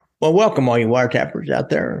Well, welcome all you wiretappers out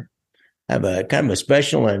there. I have a kind of a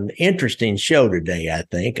special and interesting show today, I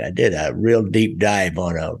think. I did a real deep dive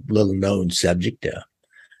on a little known subject,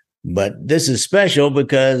 but this is special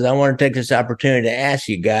because I want to take this opportunity to ask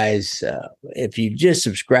you guys if you just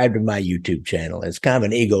subscribe to my YouTube channel. It's kind of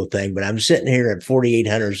an ego thing, but I'm sitting here at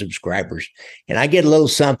 4,800 subscribers and I get a little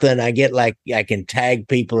something. I get like I can tag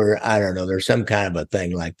people, or I don't know, there's some kind of a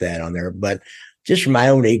thing like that on there. But just for my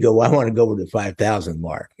own ego, I want to go over the 5,000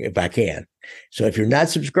 mark if I can. So if you're not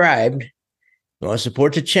subscribed, you want to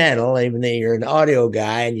support the channel, even though you're an audio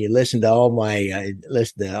guy and you listen to all my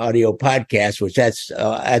listen to audio podcasts, which that's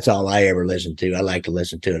all I ever listen to. I like to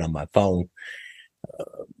listen to it on my phone.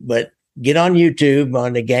 But get on YouTube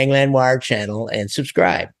on the Gangland Wire channel and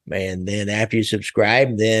subscribe. And then after you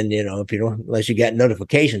subscribe, then if you don't, unless you got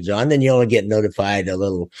notifications on, then you only get notified a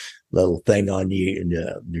little thing on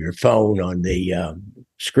your phone, on the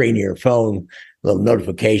screen of your phone, little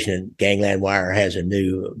notification. Gangland Wire has a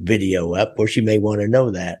new video up. Of course, you may want to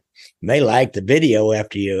know that. You may like the video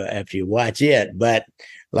after you watch it, but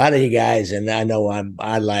a lot of you guys, and I know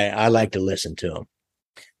I like to listen to them.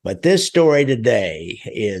 But this story today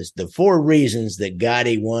is the 4 reasons that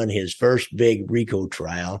Gotti won his first big RICO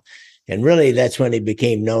trial. And really, that's when he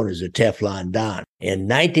became known as the Teflon Don. In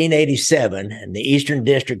 1987, in the Eastern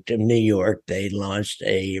District of New York, they launched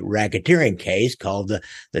a racketeering case called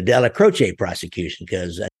the Della Croce prosecution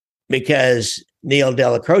because Neil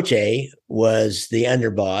Della Croce was the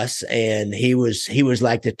underboss, and he was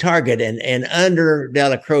like the target, and under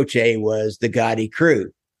Della Croce was the Gotti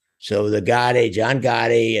crew. So the John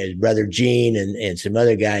Gotti, his brother Gene, and some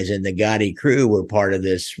other guys in the Gotti crew were part of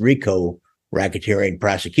this RICO racketeering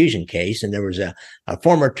prosecution case. And there was a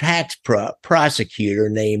former tax prosecutor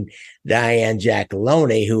named Diane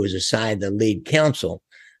Giacalone who was assigned the lead counsel.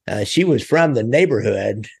 She was from the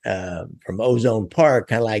neighborhood, from Ozone Park,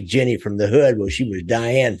 kind of like Jenny from the Hood. Well, she was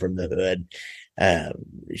Diane from the Hood.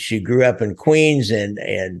 She grew up in Queens and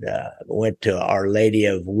went to Our Lady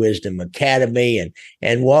of Wisdom Academy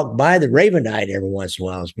and walked by the Ravenite every once in a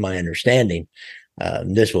while, is my understanding.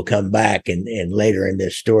 This will come back and later in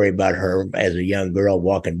this story about her as a young girl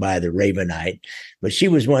walking by the Ravenite. But she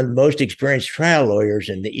was one of the most experienced trial lawyers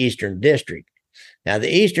in the Eastern District. Now,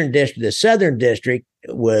 the Southern District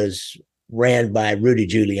was ran by Rudy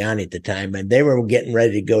Giuliani at the time, and they were getting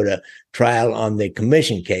ready to go to trial on the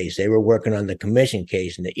commission case. They were working on the commission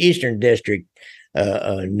case. And the Eastern District,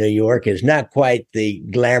 New York, is not quite the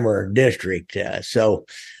glamour district.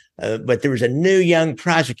 But there was a new young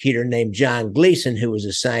prosecutor named John Gleason who was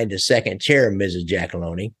assigned to second chair of Mrs.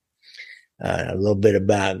 Giacalone. A little bit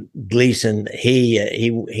about Gleason. He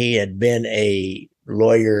had been a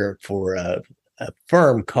lawyer for a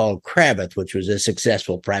firm called Kravitz, which was a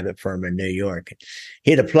successful private firm in New York. He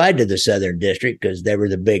had applied to the Southern District because they were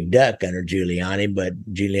the big duck under Giuliani, but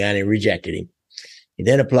Giuliani rejected him. He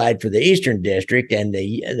then applied for the Eastern District, and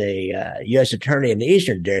the U.S. attorney in the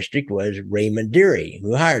Eastern District was Raymond Deary,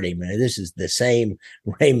 who hired him. And this is the same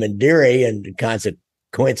Raymond Deary, and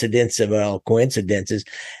coincidence of all coincidences,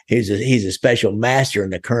 he's a special master in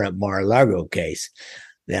the current Mar-a-Lago case.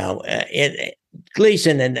 Now,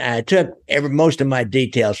 Gleason, and I took most of my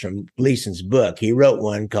details from Gleason's book. He wrote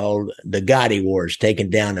one called The Gotti Wars, Taking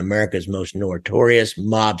Down America's Most Notorious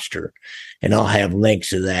Mobster. And I'll have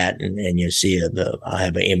links to that. And you'll see I'll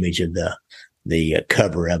have an image of the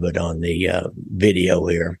cover of it on the video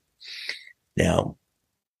here. Now,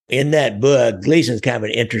 in that book, Gleason's kind of an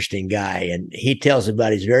interesting guy, and he tells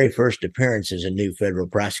about his very first appearance as a new federal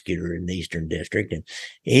prosecutor in the Eastern District. And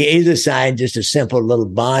he's assigned just a simple little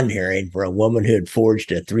bond hearing for a woman who had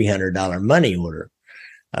forged a $300 money order.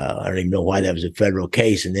 I don't even know why that was a federal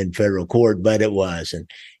case and then federal court, but it was.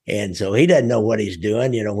 And so he doesn't know what he's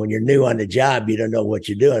doing. When you're new on the job, you don't know what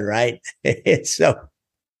you're doing, right? And so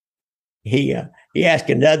he asked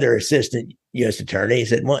another assistant U.S. attorney. He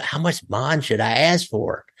said, "Well, how much bond should I ask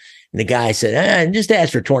for?" And the guy said, "Just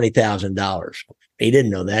ask for $20,000. He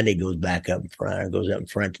didn't know that. And he goes up in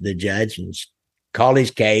front to the judge and called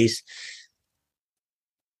his case.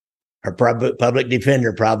 Her public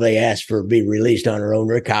defender probably asked for be released on her own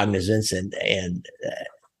recognizance. And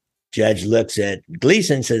judge looks at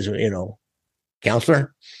Gleason, says,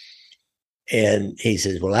 "Counselor." And he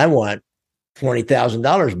says, "Well, I want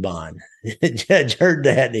 $20,000 bond." The judge heard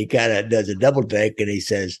that, and he kind of does a double take, and he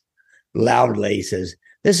says loudly, "This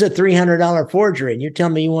is a $300 forgery, and you tell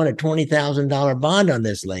me you want a $20,000 bond on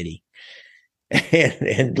this lady."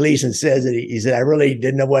 And Gleason says that he said, "I really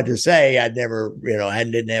didn't know what to say. I'd never, I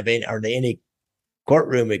didn't have any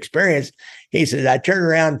courtroom experience." He said, "I turned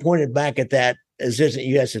around and pointed back at that assistant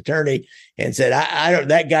U.S. attorney and said, I don't,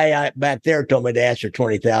 that guy back there told me to ask for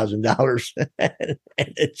 $20,000.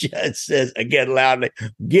 And the judge says, again, loudly,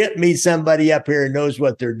 get me somebody up here who knows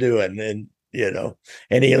what they're doing. And,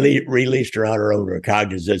 and he released her on her own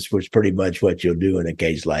recognizance, which is pretty much what you'll do in a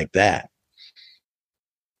case like that.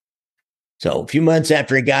 So a few months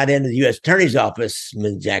after he got into the U.S. Attorney's Office,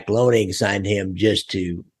 Ms. Giacalone assigned him just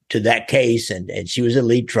to that case, and she was a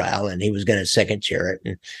lead trial, and he was going to second chair it.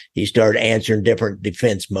 And he started answering different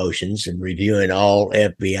defense motions and reviewing all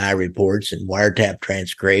FBI reports and wiretap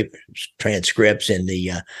transcripts in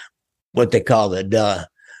the what they call the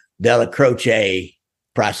Della Croce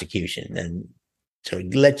prosecution. And so he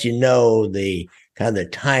let you know the kind of the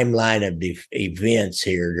timeline of events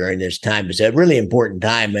here during this time. It's a really important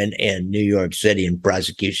time in New York City in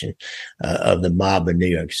prosecution of the mob in New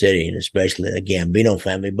York City, and especially the Gambino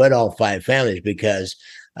family, but all five families, because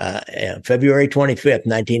February 25th,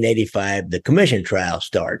 1985, the commission trial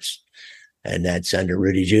starts. And that's under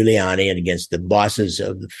Rudy Giuliani and against the bosses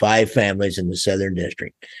of the five families in the Southern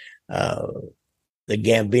District. The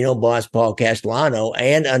Gambino boss, Paul Castellano,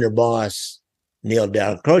 and underboss Neil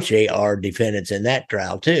Della Croce are defendants in that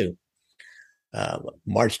trial too.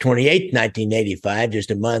 March 28th, 1985, just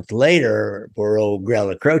a month later, poor old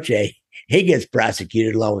Della Croce, he gets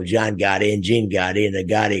prosecuted along with John Gotti and Gene Gotti and the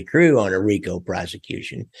Gotti crew on a RICO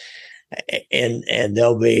prosecution. And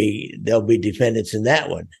they'll be defendants in that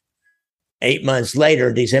one. 8 months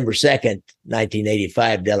later, December 2nd,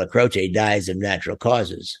 1985, Della Croce dies of natural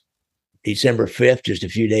causes. December 5th, just a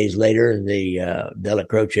few days later, the Della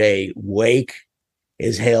Croce wake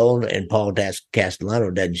is held, and Paul Castellano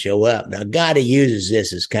doesn't show up. Now, Gotti uses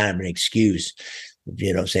this as kind of an excuse,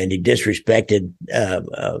 saying he disrespected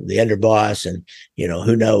the underboss, and,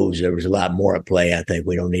 who knows, there was a lot more at play. I think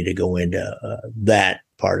we don't need to go into that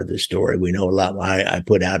part of the story. We know a lot. I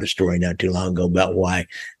put out a story not too long ago about why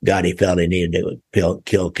Gotti felt he needed to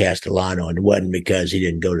kill Castellano, and it wasn't because he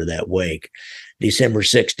didn't go to that wake. December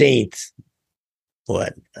 16th,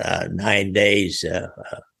 9 days,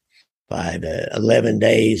 11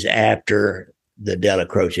 days after the Della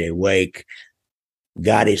Croce wake,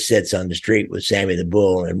 Gotti sits on the street with Sammy the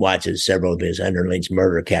Bull and watches several of his underlings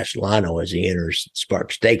murder Castellano as he enters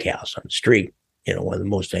Sparks Steakhouse on the street. One of the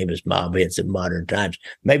most famous mob hits of modern times.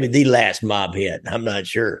 Maybe the last mob hit. I'm not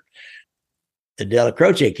sure. The Della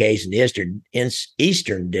Croce case in the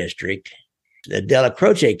Eastern District, the Della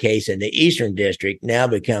Croce case in the Eastern District now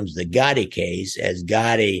becomes the Gotti case, as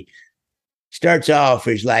Gotti starts off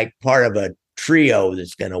as like part of a trio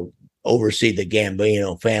that's going to oversee the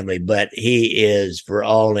Gambino family, but he is, for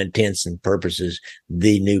all intents and purposes,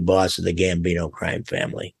 the new boss of the Gambino crime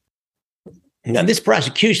family. Now, this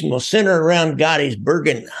prosecution will center around Gotti's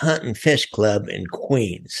Bergen Hunt and Fish Club in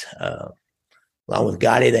Queens. Along with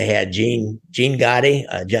Gotti, they had Gene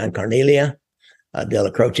Gotti, John Cornelia,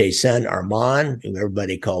 Della Croce's son, Armand, who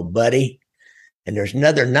everybody called Buddy. And there's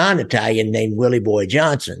another non-Italian named Willie Boy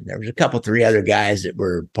Johnson. There was three other guys that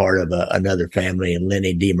were part of another family, and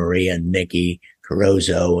Lenny DiMaria and Nicky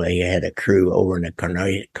Carozzo. He had a crew over in the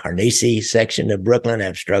Carnesi section of Brooklyn.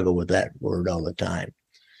 I've struggled with that word all the time.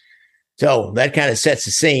 So that kind of sets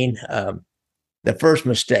the scene. The first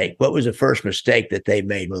mistake. What was the first mistake that they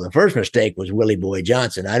made? Well, the first mistake was Willie Boy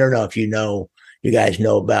Johnson. I don't know if you guys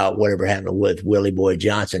know about whatever happened with Willie Boy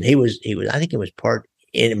Johnson. He was, I think he was part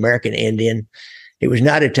American Indian. He was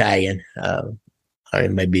not Italian.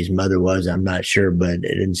 Maybe his mother was, I'm not sure, but it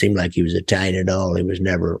didn't seem like he was Italian at all. He was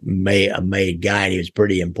never a made guy, and he was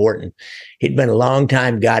pretty important. He'd been a long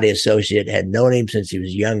time Gotti associate, had known him since he was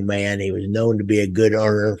a young man. He was known to be a good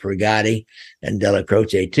earner for Gotti and Della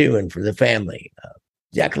Croce too, and for the family.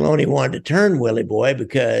 Giacalone wanted to turn Willie Boy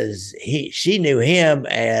because she knew him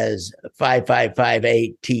as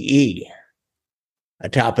 5558 TE. A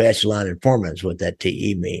top echelon informant is what that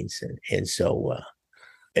TE means. And so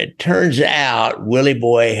it turns out Willie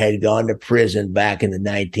Boy had gone to prison back in the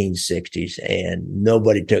 1960s, and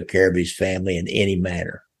nobody took care of his family in any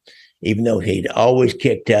manner, even though he'd always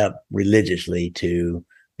kicked up religiously to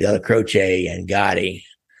Della Croce and Gotti.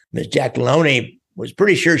 Ms. Giacalone was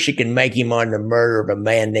pretty sure she could make him on the murder of a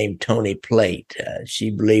man named Tony Plate. She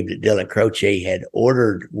believed that Della Croce had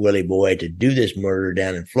ordered Willie Boy to do this murder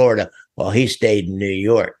down in Florida while he stayed in New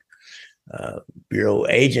York. Bureau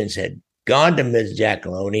agents had gone to Ms.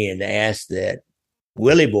 Giacalone and asked that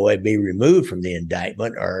Willie Boy be removed from the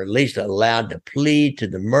indictment, or at least allowed to plead to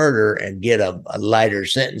the murder and get a lighter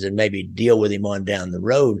sentence and maybe deal with him on down the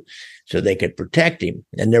road so they could protect him.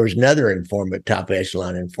 And there was another informant, top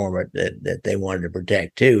echelon informant, that they wanted to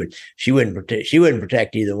protect too. And she wouldn't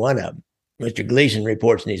protect either one of them. Mr. Gleason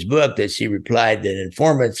reports in his book that she replied that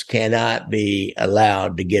informants cannot be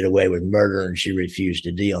allowed to get away with murder, and she refused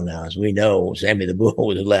to deal. Now, as we know, Sammy the Bull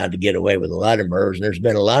was allowed to get away with a lot of murders, and there's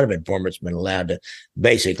been a lot of informants been allowed to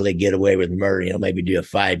basically get away with murder, maybe do a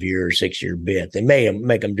 5-year or 6-year bit. They may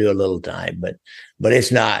make them do a little time, but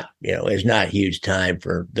it's not, it's not huge time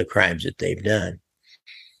for the crimes that they've done.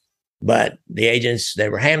 But the agents, they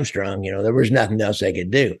were hamstrung, there was nothing else they could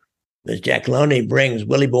do. Ms. Giacalone brings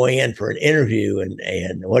Willie Boy in for an interview,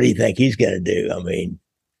 and what do you think he's going to do?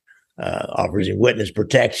 Offers him witness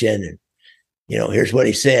protection, and here's what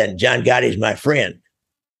he said: "John Gotti's my friend."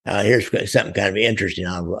 Here's something kind of interesting.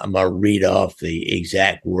 I'm going to read off the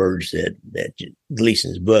exact words that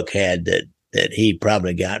Gleason's book had that he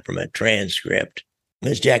probably got from a transcript.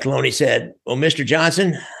 Ms. Giacalone said, "Well, Mr.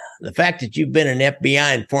 Johnson, the fact that you've been an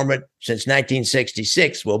FBI informant since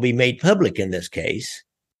 1966 will be made public in this case."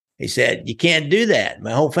 He said, "You can't do that.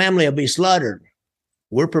 My whole family will be slaughtered.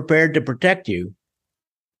 We're prepared to protect you."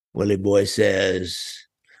 Willie Boy says,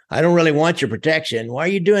 "I don't really want your protection. Why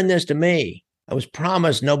are you doing this to me? I was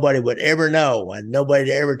promised nobody would ever know and nobody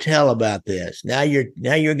to ever tell about this. Now you're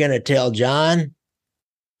going to tell John?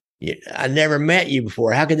 I never met you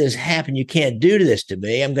before. How could this happen? You can't do this to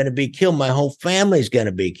me. I'm going to be killed. My whole family's going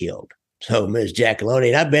to be killed." So Ms. Giacalone,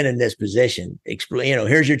 and I've been in this position,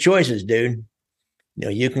 here's your choices, dude.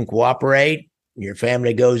 You can cooperate. Your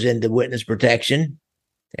family goes into witness protection,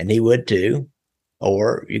 and he would too,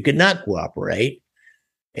 or you could not cooperate.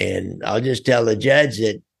 And I'll just tell the judge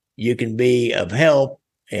that you can be of help,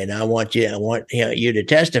 and I want you to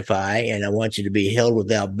testify, and I want you to be held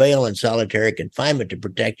without bail in solitary confinement to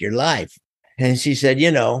protect your life. And she said,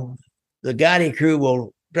 the Gotti crew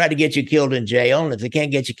will try to get you killed in jail, and if they can't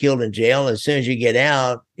get you killed in jail, as soon as you get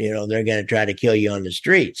out, they're going to try to kill you on the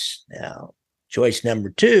streets. Now, choice number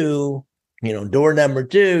 2, door number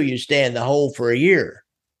 2, you stay in the hole for a year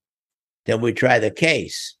till we try the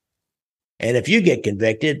case. And if you get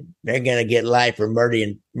convicted, they're going to get life for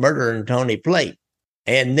murdering Tony Plate.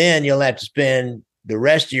 And then you'll have to spend the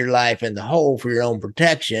rest of your life in the hole for your own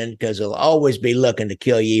protection, because they'll always be looking to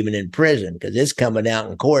kill you even in prison, because it's coming out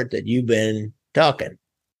in court that you've been talking.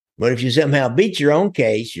 But if you somehow beat your own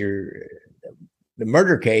case, the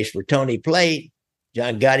murder case for Tony Plate,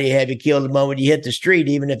 John Gotti have you killed the moment you hit the street,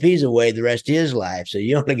 even if he's away the rest of his life. So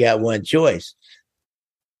you only got one choice.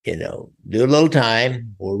 Do a little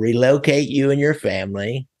time. We'll relocate you and your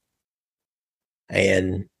family.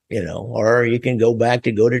 And, or you can go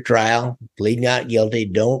to trial, plead not guilty,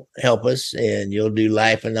 don't help us, and you'll do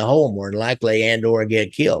life in the hole more than likely, and or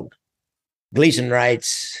get killed. Gleason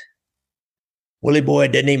writes, Willie Boy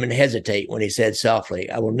didn't even hesitate when he said softly,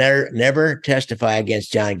 "I will never testify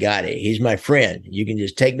against John Gotti. He's my friend. You can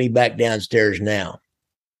just take me back downstairs now."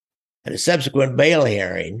 At a subsequent bail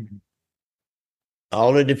hearing,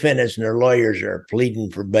 all the defendants and their lawyers are pleading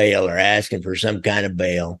for bail or asking for some kind of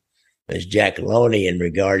bail. Ms. Giacalone, in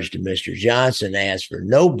regards to Mr. Johnson, asked for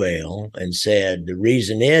no bail and said, "The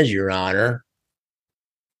reason is, Your Honor,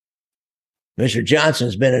 Mr.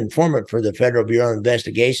 Johnson's been an informant for the Federal Bureau of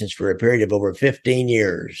Investigations for a period of over 15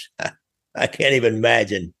 years. I can't even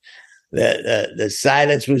imagine. The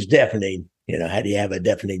silence was deafening. How do you have a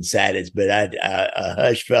deafening silence? But a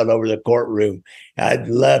hush fell over the courtroom. I'd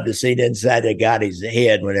love to see the inside of Gotti's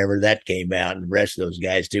head whenever that came out, and the rest of those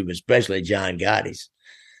guys too, but especially John Gotti's.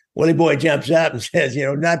 Willie Boy jumps up and says,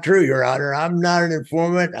 "Not true, Your Honor. I'm not an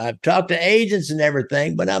informant. I've talked to agents and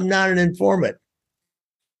everything, but I'm not an informant."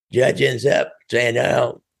 Judge ends up saying,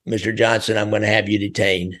 "Oh, Mr. Johnson, I'm going to have you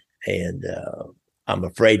detained, and I'm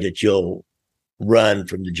afraid that you'll run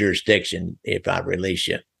from the jurisdiction if I release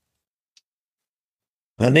you."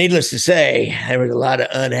 Well, needless to say, there was a lot of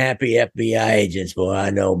unhappy FBI agents. Boy, I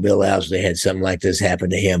know Bill Owsley had something like this happen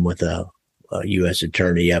to him with a U.S.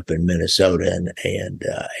 attorney up in Minnesota, and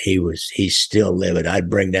he's still livid. I'd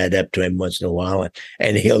bring that up to him once in a while,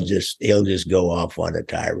 and he'll just go off on a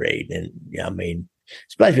tirade. And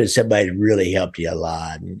especially if somebody really helped you a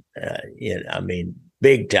lot, and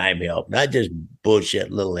big time help, not just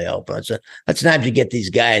bullshit little help. Sometimes you get these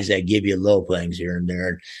guys that give you little things here and there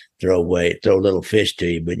and throw a little fish to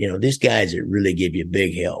you. But these guys that really give you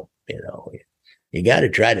big help, you got to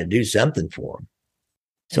try to do something for them.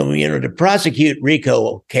 So, to prosecute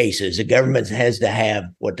RICO cases, the government has to have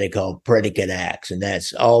what they call predicate acts, and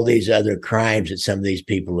that's all these other crimes that some of these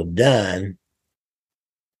people have done.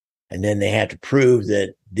 And then they have to prove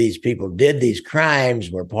that these people did these crimes,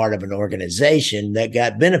 were part of an organization that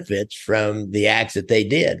got benefits from the acts that they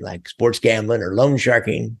did, like sports gambling or loan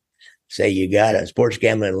sharking. Say you got a sports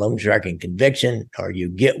gambling and loan sharking conviction, or you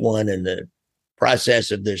get one in the process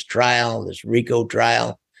of this trial, this RICO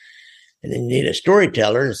trial. And then you need a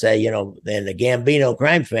storyteller to say, then the Gambino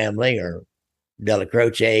crime family or Della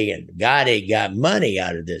Croce and Gotti got money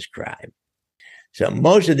out of this crime. So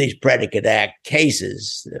most of these predicate act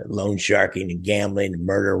cases, loan sharking and gambling and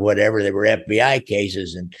murder, whatever, they were FBI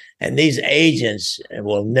cases. And these agents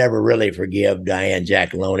will never really forgive Diane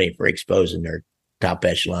Giacalone for exposing their top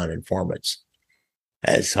echelon informants.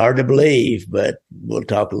 It's hard to believe, but we'll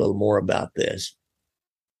talk a little more about this.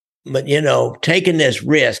 But, taking this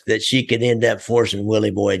risk that she could end up forcing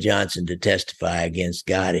Willie Boy Johnson to testify against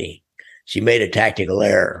Gotti, she made a tactical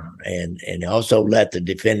error and also let the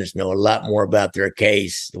defendants know a lot more about their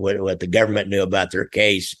case, what the government knew about their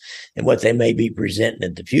case, and what they may be presenting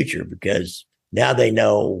in the future, because now they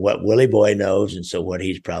know what Willie Boy knows, and so what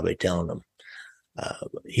he's probably telling them.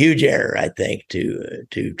 Huge error, I think, to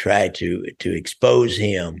try to expose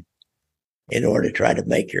him in order to try to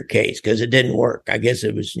make your case, because it didn't work. I guess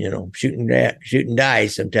it was, shooting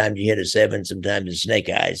dice. Sometimes you hit a 7, sometimes it's snake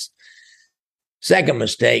eyes. Second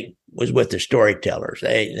mistake was with the storytellers.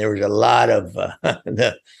 There was a lot of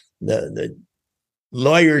the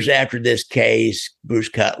lawyers after this case, Bruce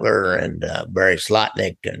Cutler and Barry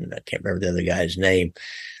Slotnick, and I can't remember the other guy's name.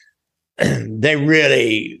 They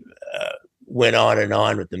really went on and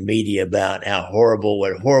on with the media about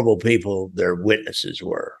what horrible people their witnesses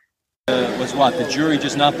were. Was what? The jury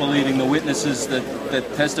just not believing the witnesses that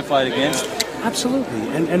testified against? Absolutely,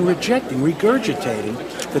 and rejecting,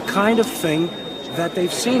 regurgitating the kind of thing that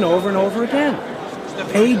they've seen over and over again.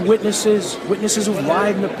 Paid witnesses who've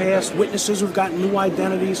lied in the past, witnesses who've gotten new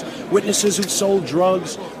identities, witnesses who've sold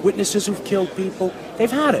drugs, witnesses who've killed people.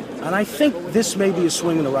 They've had it, and I think this may be a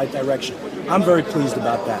swing in the right direction. I'm very pleased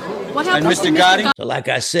about that. And Mr. Gotti? So like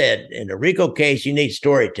I said, in the RICO case, you need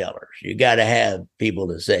storytellers. You got to have people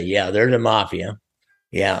to say, yeah, there's a mafia.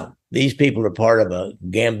 Yeah, these people are part of a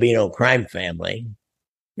Gambino crime family.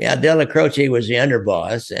 Yeah, Della Croce was the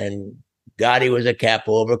underboss, and Gotti was a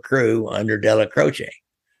capo of a crew under Della Croce.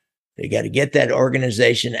 You got to get that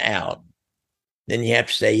organization out. Then you have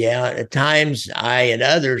to say, yeah, at times I and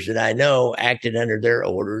others that I know acted under their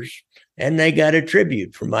orders, and they got a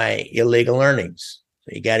tribute for my illegal earnings.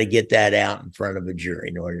 So you got to get that out in front of a jury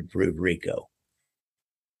in order to prove RICO.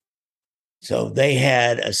 So they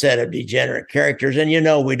had a set of degenerate characters, and you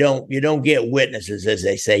don't get witnesses, as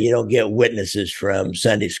they say. You don't get witnesses from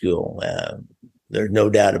Sunday school. There's no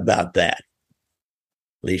doubt about that.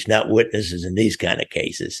 At least not witnesses in these kind of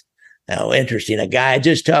cases. Now, interesting, a guy I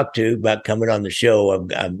just talked to about coming on the show,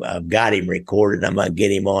 I've got him recorded. I'm going to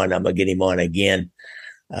get him on. I'm going to get him on again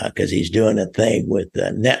because he's doing a thing with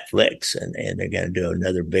Netflix, and they're going to do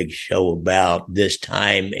another big show about this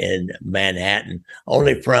time in Manhattan,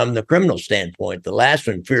 only from the criminal standpoint. The last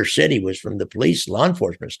one, Fear City, was from the police law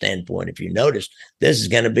enforcement standpoint. If you notice, this is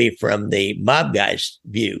going to be from the mob guys'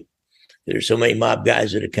 view. There's so many mob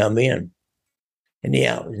guys that have come in. And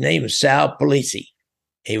yeah, his name is Sal Polisi.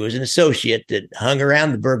 He was an associate that hung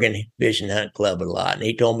around the Bergen Fish and Hunt Club a lot. And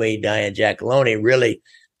he told me Diane Giacalone really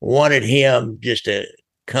wanted him just to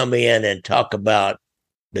come in and talk about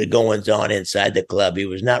the goings on inside the club. He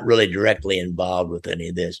was not really directly involved with any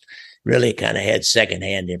of this, really kind of had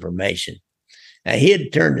secondhand information. Now, he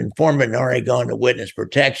had turned informant and already gone to witness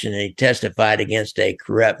protection, and he testified against a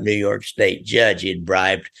corrupt New York State judge he had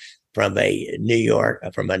bribed from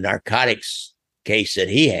a narcotics case that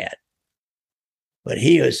he had. But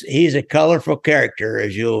he's a colorful character,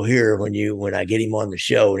 as you'll hear when I get him on the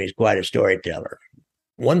show, and he's quite a storyteller.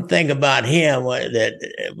 One thing about him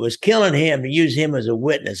that was killing him, to use him as a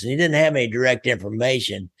witness, and he didn't have any direct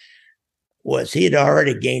information, was he had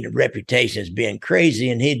already gained a reputation as being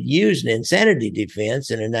crazy, and he'd used an insanity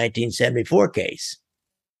defense in a 1974 case.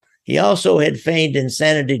 He also had feigned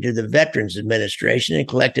insanity to the Veterans Administration and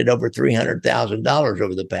collected over $300,000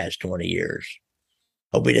 over the past 20 years.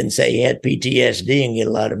 Hope he didn't say he had PTSD and get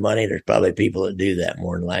a lot of money. There's probably people that do that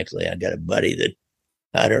more than likely. I got a buddy that,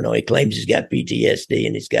 I don't know, he claims he's got PTSD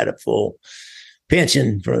and he's got a full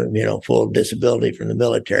pension from, full disability from the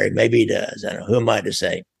military. Maybe he does. I don't know. Who am I to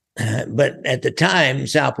say? But at the time,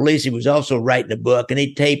 Sal Polisi was also writing a book, and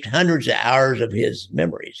he taped hundreds of hours of his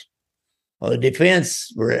memories. Well, the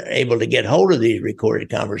defense were able to get hold of these recorded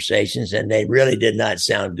conversations, and they really did not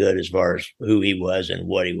sound good as far as who he was and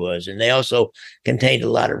what he was. And they also contained a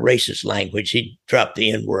lot of racist language. He dropped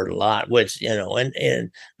the N-word a lot, which,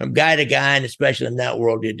 and from guy to guy, and especially in that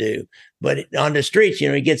world, you do. But on the streets,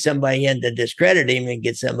 you get somebody in to discredit him and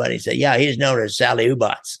get somebody to say, yeah, he's known as Sally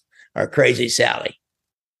Ubats or Crazy Sally.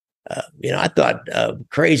 I thought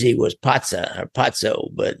crazy was Pazzo,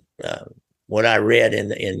 but what I read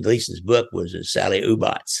in Gleason's book was Sally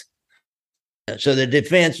Ubats. So the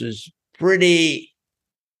defense was pretty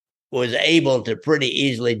was able to pretty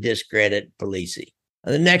easily discredit Polisi.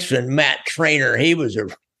 And the next one, Matt Trainer, he was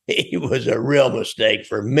a real mistake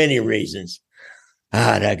for many reasons.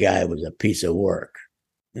 That guy was a piece of work.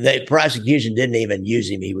 The prosecution didn't even use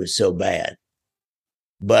him. He was so bad.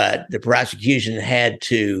 But the prosecution had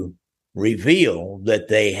to reveal that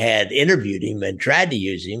they had interviewed him and tried to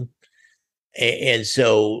use him. And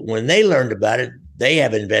so when they learned about it, they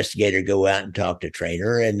have an investigator go out and talk to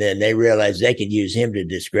Trainer, and then they realize they could use him to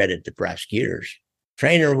discredit the prosecutors.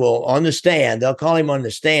 Trainer will, on the stand, they'll call him on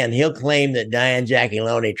the stand. He'll claim that Diane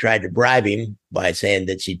Giacalone tried to bribe him by saying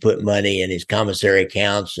that she put money in his commissary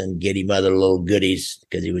accounts and get him other little goodies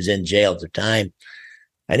because he was in jail at the time.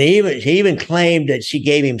 And he even claimed that she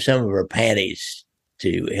gave him some of her panties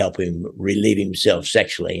to help him relieve himself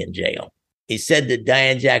sexually in jail. He said that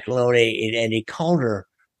Diane Giacalone, and he called her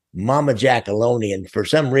Mama Giacalone, and for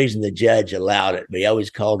some reason the judge allowed it, but he always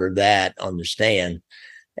called her that on the stand.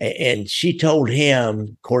 And she told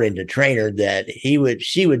him, according to Trainer, that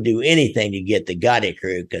she would do anything to get the Gotti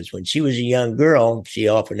crew, because when she was a young girl, she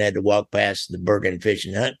often had to walk past the Bergen Fish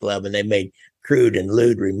and Hunt Club, and they made crude and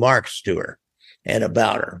lewd remarks to her and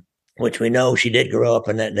about her, which we know she did grow up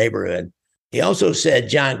in that neighborhood. He also said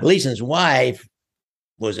John Gleason's wife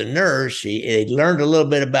was a nurse. He learned a little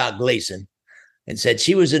bit about Gleason and said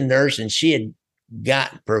she was a nurse, and she had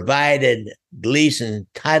provided Gleason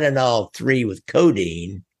Tylenol 3 with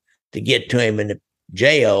codeine to get to him in the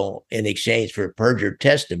jail in exchange for perjured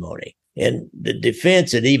testimony. And the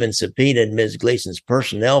defense had even subpoenaed Ms. Gleason's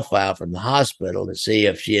personnel file from the hospital to see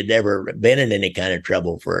if she had ever been in any kind of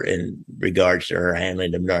trouble in regards to her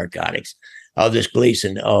handling of narcotics. Oh, this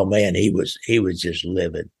Gleason, oh man, he was just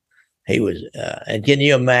livid. He was, and can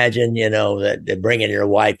you imagine, that bringing your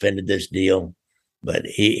wife into this deal? But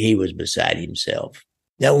he was beside himself.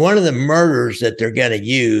 Now, one of the murders that they're going to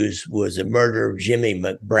use was the murder of Jimmy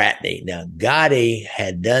McBratney. Now, Gotti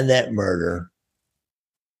had done that murder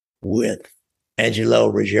with Angelo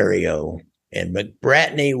Ruggiero, and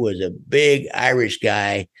McBratney was a big Irish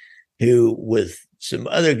guy who, with some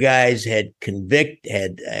other guys, had kidnapped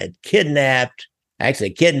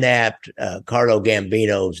Carlo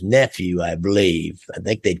Gambino's nephew, I believe. I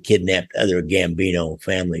think they'd kidnapped other Gambino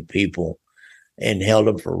family people and held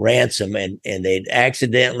him for ransom, and they'd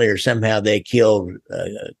accidentally or somehow they killed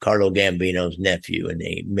Carlo Gambino's nephew in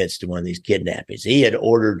the midst of one of these kidnappings. He had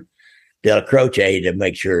ordered Del Croce to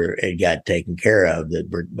make sure it got taken care of, that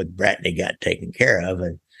McBratney got taken care of,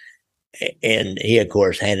 and he, of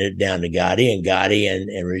course, handed it down to Gotti,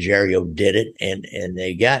 and Ruggiero did it, and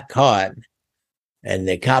they got caught, and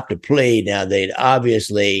they copped a plea. Now, they'd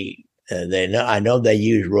obviously, I know they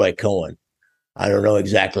used Roy Cohen. I don't know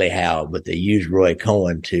exactly how, but they used Roy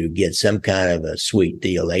Cohen to get some kind of a sweet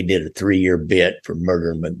deal. They did a 3-year bit for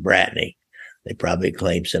murdering McBratney. They probably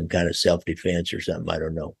claimed some kind of self-defense or something. I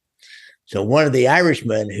don't know. So one of the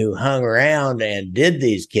Irishmen who hung around and did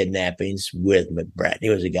these kidnappings with McBratney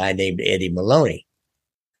was a guy named Eddie Maloney.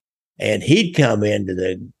 And he'd come into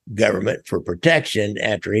the government for protection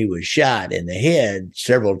after he was shot in the head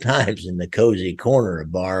several times in the Cozy Corner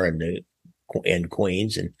bar in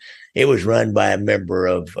Queens. And it was run by a member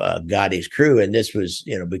of Gotti's crew. And this was,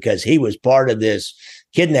 because he was part of this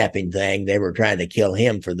kidnapping thing, they were trying to kill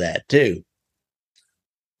him for that too.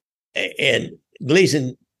 And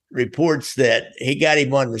Gleason reports that he got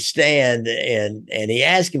him on the stand, and he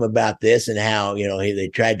asked him about this and how, they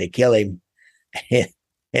tried to kill him.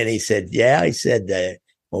 And he said, yeah,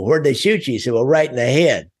 well, where'd they shoot you? He said, well, right in the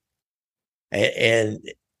head. And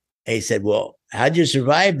he said, well, how'd you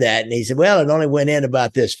survive that? And he said, well, it only went in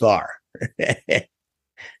about this far.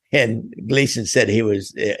 And Gleason said he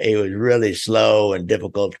was really slow and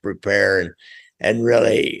difficult to prepare, and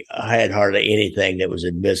really had hardly anything that was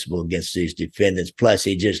admissible against these defendants. Plus,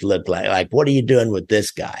 he just looked like what are you doing with this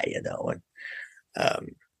guy, And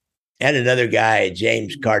had another guy,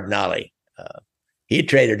 James Cardinale. He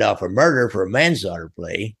traded off a murder for a manslaughter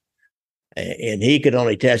plea, and he could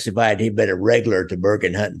only testify that he'd been a regular at the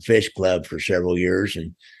Bergen Hunt and Fish Club for several years.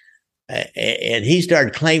 And he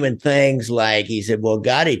started claiming things like, he said, well,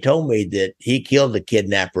 Gotti told me that he killed the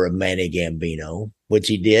kidnapper of Manny Gambino, which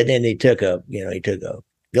he did, and he took a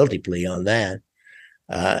guilty plea on that.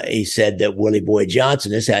 He said that Willie Boy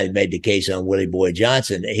Johnson, this is how he made the case on Willie Boy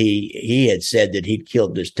Johnson. He had said that he'd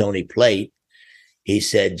killed this Tony Plate. He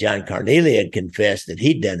said John Carnelia had confessed that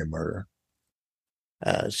he'd done a murder.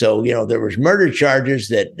 So, there was murder charges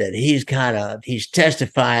that he's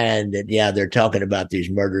testifying that, yeah, they're talking about these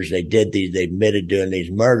murders. They admitted doing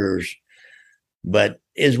these murders. But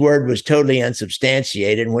his word was totally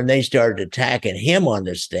unsubstantiated. And when they started attacking him on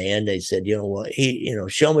the stand, they said, well,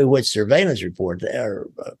 show me which surveillance report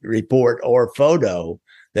or photo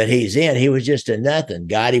that he's in. He was just a nothing.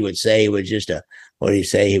 Gotti would say he was just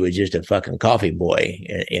he was just a fucking coffee boy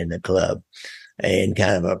in the club and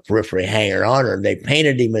kind of a periphery hanger on her. And they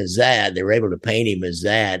painted him as that. They were able to paint him as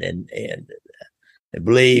that. And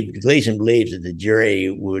Gleason believes that the jury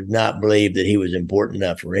would not believe that he was important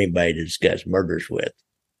enough for anybody to discuss murders with.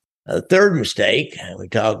 The third mistake,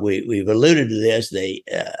 we've alluded to this.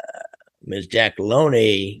 Ms.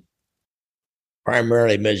 Giacalone,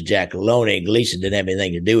 primarily Ms. Giacalone, Gleason didn't have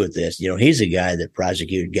anything to do with this. He's the guy that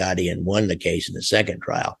prosecuted Gotti and won the case in the second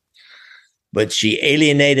trial. But she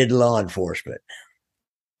alienated law enforcement.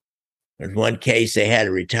 In one case, they had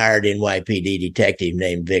a retired NYPD detective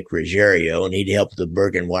named Vic Ruggiero, and he'd helped with the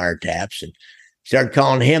Bergen wiretaps, and started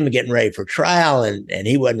calling him and getting ready for trial, and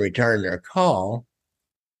he wasn't returning their call.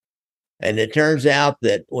 And it turns out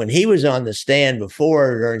that when he was on the stand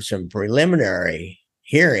before during some preliminary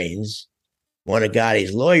hearings, one of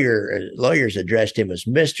Gotti's lawyers addressed him as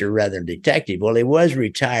Mr. rather than detective. Well, he was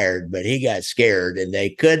retired, but he got scared, and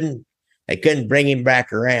they couldn't bring him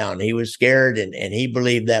back around. He was scared, and he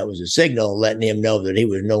believed that was a signal letting him know that he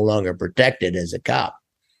was no longer protected as a cop.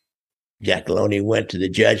 Giacalone went to the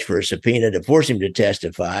judge for a subpoena to force him to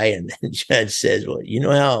testify, and the judge says, well, you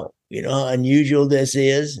know how unusual this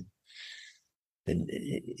is? And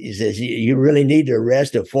he says, you really need to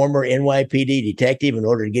arrest a former NYPD detective in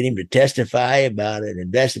order to get him to testify about an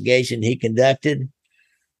investigation he conducted?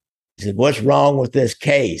 He said, what's wrong with this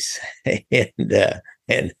case?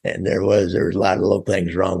 And there was a lot of little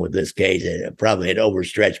things wrong with this case. It probably had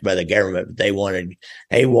overstretched by the government, but they wanted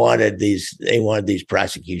these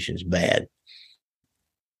prosecutions bad. Of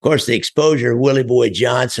course, the exposure of Willie Boy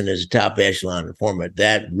Johnson as a top echelon informant,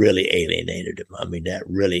 that really alienated him. That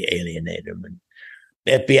really alienated him. And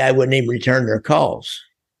the FBI wouldn't even return their calls,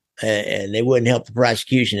 and they wouldn't help the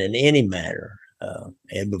prosecution in any manner.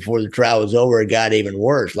 And before the trial was over, it got even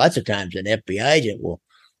worse. Lots of times an FBI agent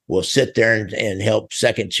will sit there and help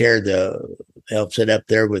second chair help sit up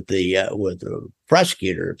there with the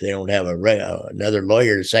prosecutor if they don't have another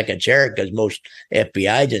lawyer to second chair it, because most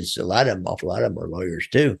FBI agents, a lot of them are lawyers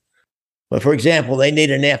too. But for example, they need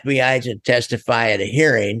an FBI agent to testify at a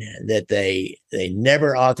hearing that they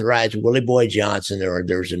never authorized Willie Boy Johnson, or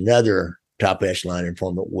there's another top echelon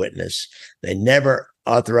informant witness. They never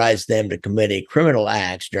authorized them to commit any criminal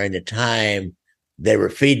acts during the time they were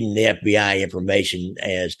feeding the FBI information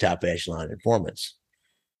as top echelon informants.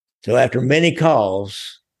 So after many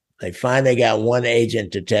calls, they finally got one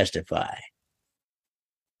agent to testify.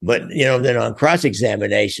 But, then on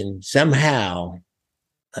cross-examination, somehow,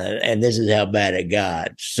 and this is how bad it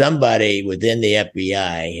got, somebody within the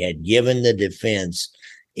FBI had given the defense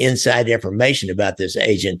inside information about this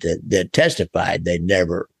agent that testified. They'd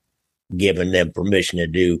never given them permission to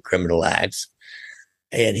do criminal acts.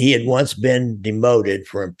 And he had once been demoted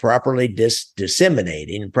for improperly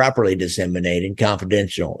disseminating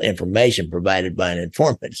confidential information provided by an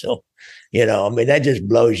informant. So, that just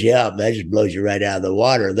blows you up. That just blows you right out of the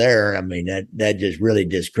water there. That just really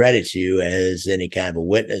discredits you as any kind of a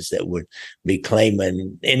witness that would be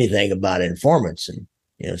claiming anything about informants. And,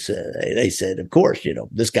 so they said, of course,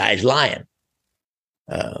 this guy's lying.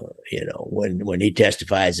 When he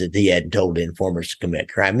testifies that he hadn't told the informers to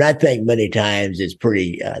commit crime. And I think many times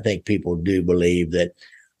I think people do believe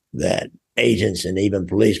that agents and even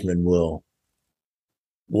policemen will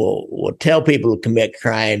tell people to commit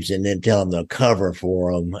crimes and then tell them they'll cover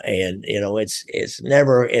for them. And,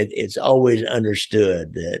 it's always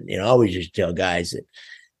understood that, I always just tell guys that,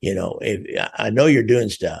 if I know you're doing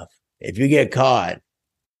stuff, if you get caught,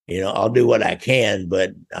 I'll do what I can,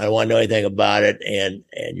 but I don't want to know anything about it. And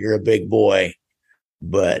you're a big boy,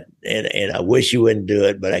 but, and I wish you wouldn't do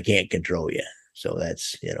it, but I can't control you. So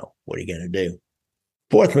that's, what are you going to do?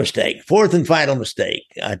 Fourth and final mistake.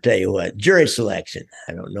 I tell you what, jury selection.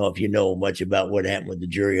 I don't know if you know much about what happened with the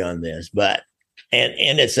jury on this, but, and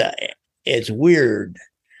it's weird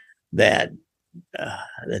that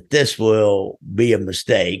this will be a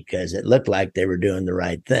mistake because it looked like they were doing the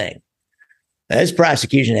right thing. This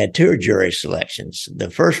prosecution had two jury selections. The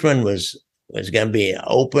first one was going to be an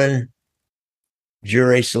open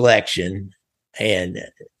jury selection, and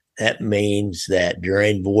that means that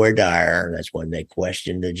during voir dire, that's when they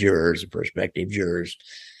question the jurors, the prospective jurors,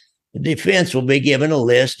 the defense will be given a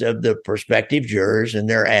list of the prospective jurors and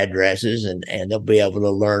their addresses, and they'll be able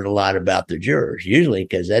to learn a lot about the jurors, usually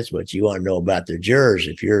because that's what you want to know about the jurors.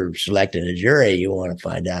 If you're selecting a jury, you want to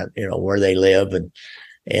find out, where they live and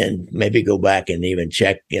and maybe go back and even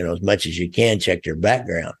check, as much as you can, check their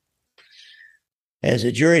background. As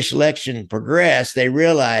the jury selection progressed, they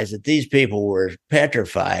realized that these people were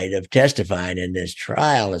petrified of testifying in this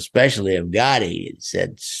trial, especially of Gotti. It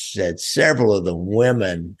said several of the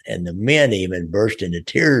women and the men even burst into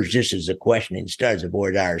tears just as the questioning started, the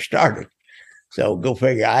voir dire started. So go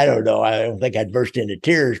figure. I don't know. I don't think I'd burst into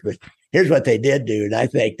tears, but here's what they did do. And I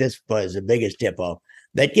think this was the biggest tip off.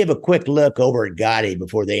 They'd give a quick look over at Gotti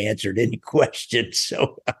before they answered any questions.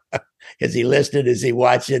 So is he listening? Is he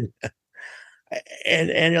watching?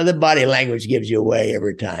 And the body language gives you away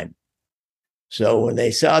every time. So when they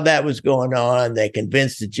saw that was going on, they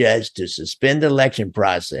convinced the judge to suspend the election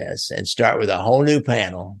process and start with a whole new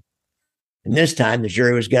panel. And this time the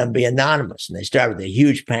jury was going to be anonymous. And they started with a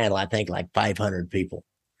huge panel, I think like 500 people.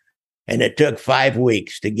 And it took 5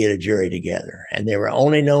 weeks to get a jury together. And they were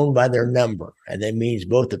only known by their number. And that means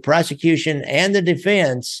both the prosecution and the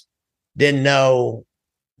defense didn't know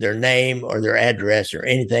their name or their address or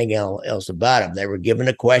anything else about them. They were given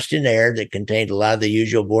a questionnaire that contained a lot of the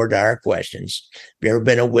usual voir dire questions. Have you ever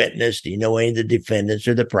been a witness? Do you know any of the defendants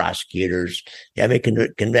or the prosecutors? Do you have any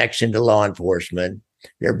connection to law enforcement?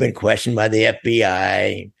 Have you ever been questioned by the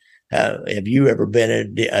FBI? Have you ever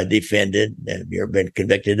been a defendant? Have you ever been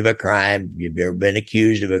convicted of a crime? Have you ever been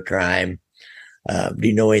accused of a crime? Do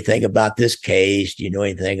you know anything about this case? Do you know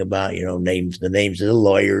anything about, the names of the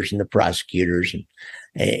lawyers and the prosecutors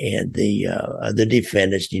and the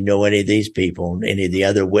defendants? Do you know any of these people? Any of the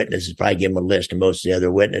other witnesses? Probably give them a list of most of the other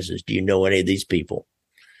witnesses. Do you know any of these people?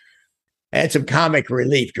 I had some comic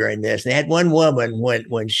relief during this. They had one woman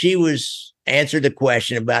when she was answered the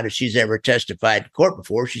question about if she's ever testified in court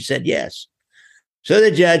before, she said yes. So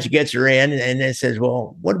the judge gets her in and then says,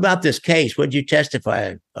 well, what about this case? What did you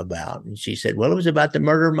testify about? And she said, well, it was about the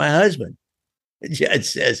murder of my husband. The judge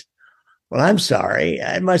says, well, I'm sorry.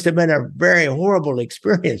 It must have been a very horrible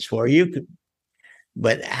experience for you.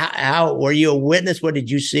 But how were you a witness? What, did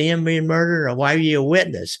you see him being murdered? Or why were you a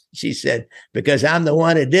witness? She said, because I'm the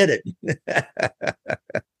one who did it.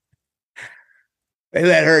 They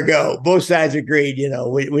let her go. Both sides agreed,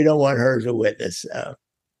 we don't want her as a witness.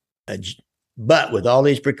 But with all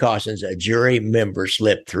these precautions, a jury member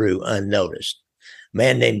slipped through unnoticed. A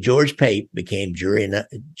man named George Pape became juror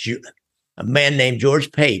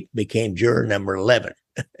number 11.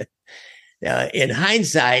 Now, in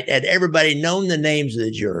hindsight, had everybody known the names of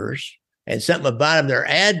the jurors and something about them, their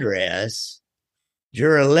address,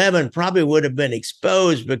 juror 11 probably would have been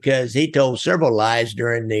exposed because he told several lies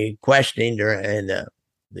during the questioning and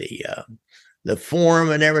the form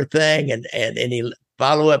and everything, and any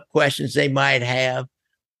follow-up questions they might have.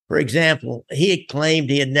 For example, he had claimed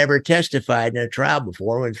he had never testified in a trial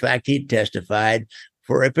before. In fact, he'd testified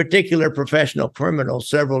for a particular professional criminal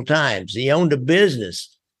several times. He owned a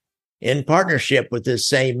business in partnership with this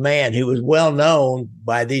same man who was well known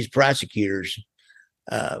by these prosecutors.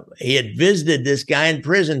 He had visited this guy in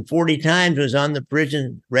prison 40 times, was on the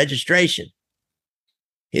prison registration.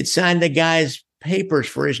 He'd signed the guy's papers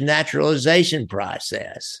for his naturalization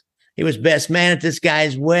process. He was best man at this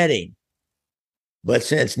guy's wedding. But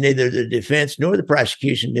since neither the defense nor the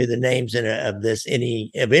prosecution knew the names of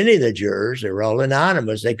any of the jurors, they were all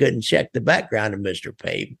anonymous, they couldn't check the background of Mr.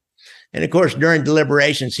 Pape. And of course, during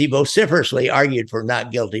deliberations, he vociferously argued for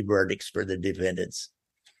not guilty verdicts for the defendants.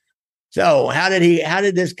 So how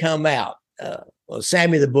did this come out? Well,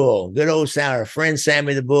 Sammy the Bull, good old our friend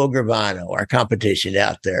Sammy the Bull Gravano, our competition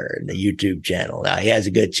out there in the YouTube channel. Now, he has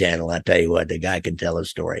a good channel. I tell you what, the guy can tell a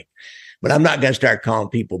story. But I'm not going to start calling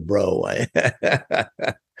people bro.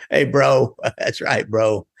 Hey, bro. That's right,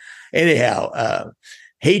 bro. Anyhow,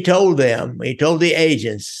 he told the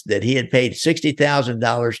agents that he had paid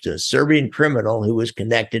 $60,000 to a Serbian criminal who was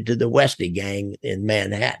connected to the Westy gang in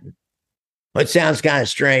Manhattan. Well, it sounds kind of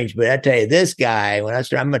strange, but I tell you, this guy, I'm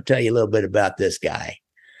going to tell you a little bit about this guy.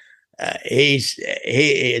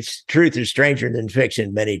 It's truth is stranger than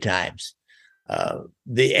fiction many times.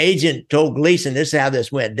 The agent told Gleason, this is how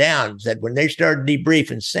this went down, said when they started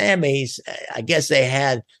debriefing Sammy's, I guess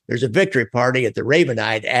there's a victory party at the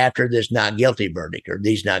Ravenite after this not guilty verdict, or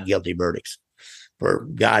these not guilty verdicts for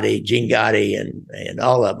Gotti, Gene Gotti, and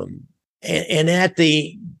all of them. And at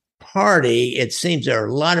the party, it seems there are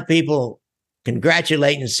a lot of people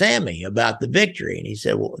congratulating Sammy about the victory. And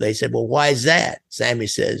they said, well, why is that? Sammy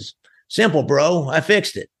says, simple, bro, I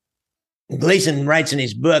fixed it. Gleason writes in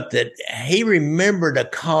his book that he remembered a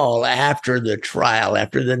call after the trial,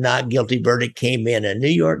 after the not guilty verdict came in. A New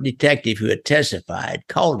York detective who had testified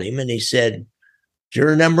called him and he said,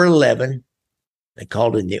 juror number 11, they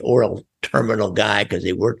called him the oil terminal guy because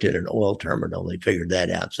he worked at an oil terminal. They figured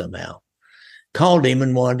that out somehow. called him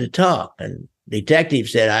and wanted to talk. And detective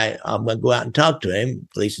said, I'm going to go out and talk to him.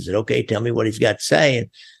 Police said, okay, tell me what he's got to say. And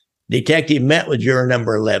detective met with juror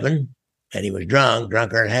number 11, and he was drunker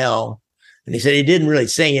than hell. And he said he didn't really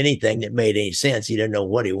say anything that made any sense. He didn't know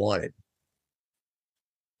what he wanted.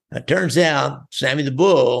 It turns out Sammy the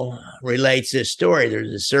Bull relates this story.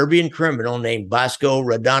 There's a Serbian criminal named Bosko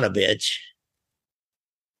Radanovic,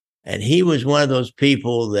 and he was one of those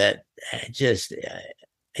people that just,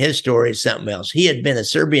 his story is something else. He had been a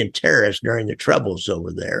Serbian terrorist during the troubles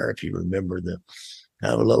over there, if you remember the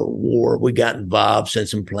kind of a little war. We got involved, sent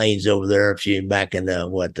some planes over there back in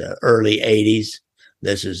the early 80s.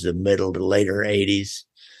 This is the middle to later 80s.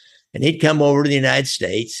 And he'd come over to the United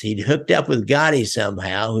States. He'd hooked up with Gotti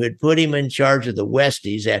somehow, who had put him in charge of the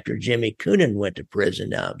Westies after Jimmy Coonan went to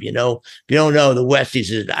prison. Now, if you don't know, the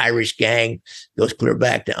Westies is an Irish gang, goes clear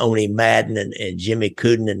back to Oni Madden and Jimmy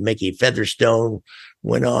Coonan and Mickey Featherstone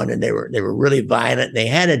went on, and they were really violent. They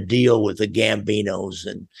had a deal with the Gambinos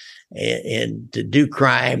and to do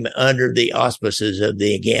crime under the auspices of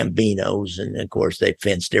the Gambinos. And of course, they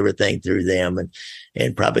fenced everything through them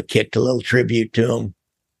and probably kicked a little tribute to them.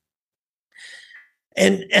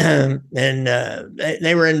 And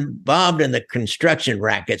they were involved in the construction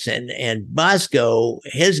rackets, and Bosco,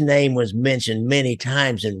 his name was mentioned many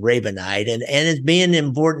times in Ravenite, and as being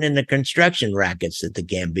important in the construction rackets that the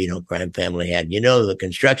Gambino crime family had. You know, the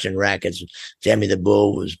construction rackets, Sammy the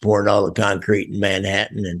Bull was pouring all the concrete in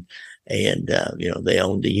Manhattan, and they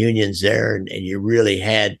owned the unions there, and you really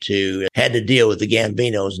had to deal with the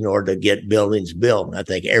Gambinos in order to get buildings built. I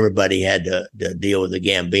think everybody had to deal with the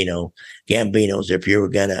Gambinos if you were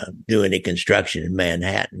going to do any construction in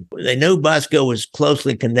Manhattan. They knew Bosco was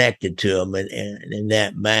closely connected to them in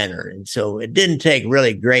that manner. And so it didn't take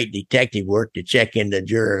really great detective work to check into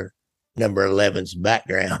juror number 11's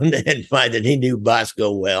background and find that he knew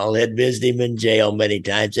Bosco well, had visited him in jail many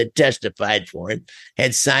times, had testified for him,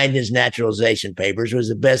 had signed his naturalization papers, was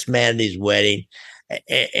the best man at his wedding,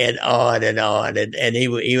 and on and on. And he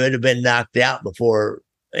would have been knocked out before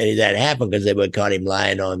any of that happened, because they would have caught him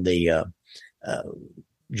lying on the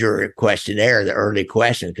jury questionnaire, the early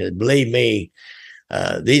question. Because believe me,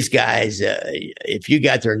 these guys, if you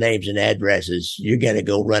got their names and addresses, you're going to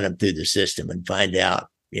go run them through the system and find out.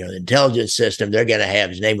 The intelligence system, they're going to have,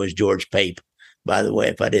 his name was George Pape, by the way,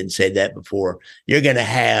 if I didn't say that before. You're going to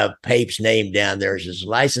have Pape's name down there as his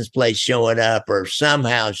license plate showing up or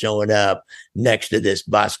somehow showing up next to this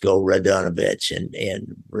Bosko Radanovic.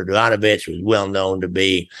 And Radanovic was well known to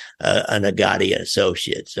be an Agati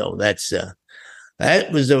associate. So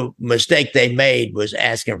that was a mistake they made, was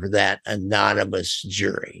asking for that anonymous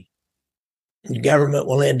jury. The government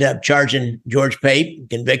will end up charging George Pape,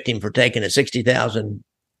 convict him for taking a $60,000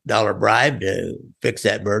 bribe to fix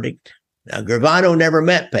that verdict. Now, Gravano never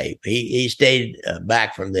met Pape. He stayed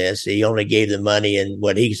back from this. He only gave the money in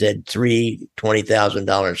what he said, three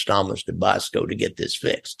 $20,000 installments to Bosco to get this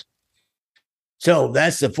fixed. So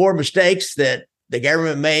that's the four mistakes that the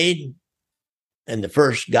government made in the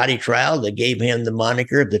first Gotti trial that gave him the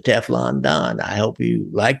moniker of the Teflon Don. I hope you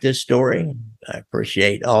like this story. I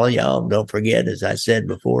appreciate all y'all. Don't forget, as I said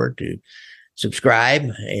before, to subscribe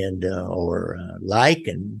and or like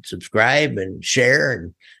and subscribe and share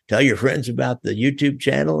and tell your friends about the YouTube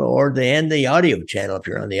channel or the audio channel if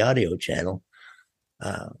you're on the audio channel.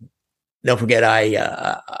 Don't forget,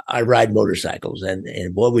 I ride motorcycles,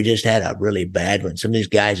 and boy, we just had a really bad one. Some of these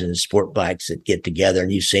guys in the sport bikes that get together,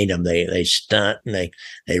 and you've seen them, they stunt and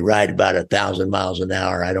they ride about 1,000 miles an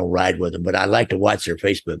hour. I don't ride with them, but I like to watch their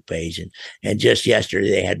Facebook page. And just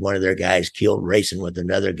yesterday, they had one of their guys killed racing with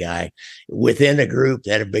another guy within a group.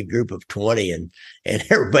 They had a big group of 20, and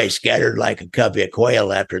everybody scattered like a covey of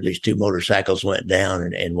quail after these two motorcycles went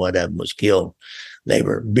down, and one of them was killed. They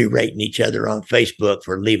were berating each other on Facebook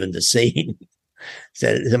for leaving the scene.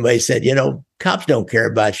 Somebody said, cops don't care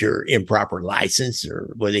about your improper license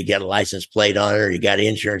or whether you got a license plate on it or you got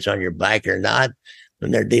insurance on your bike or not.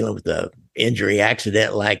 When they're dealing with an injury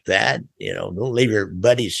accident like that, don't leave your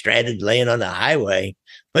buddies stranded laying on the highway,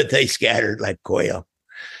 but they scattered like quail.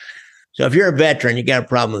 So if you're a veteran, you got a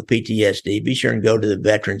problem with PTSD, be sure and go to the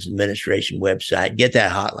Veterans Administration website, get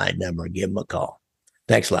that hotline number and give them a call.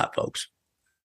 Thanks a lot, folks.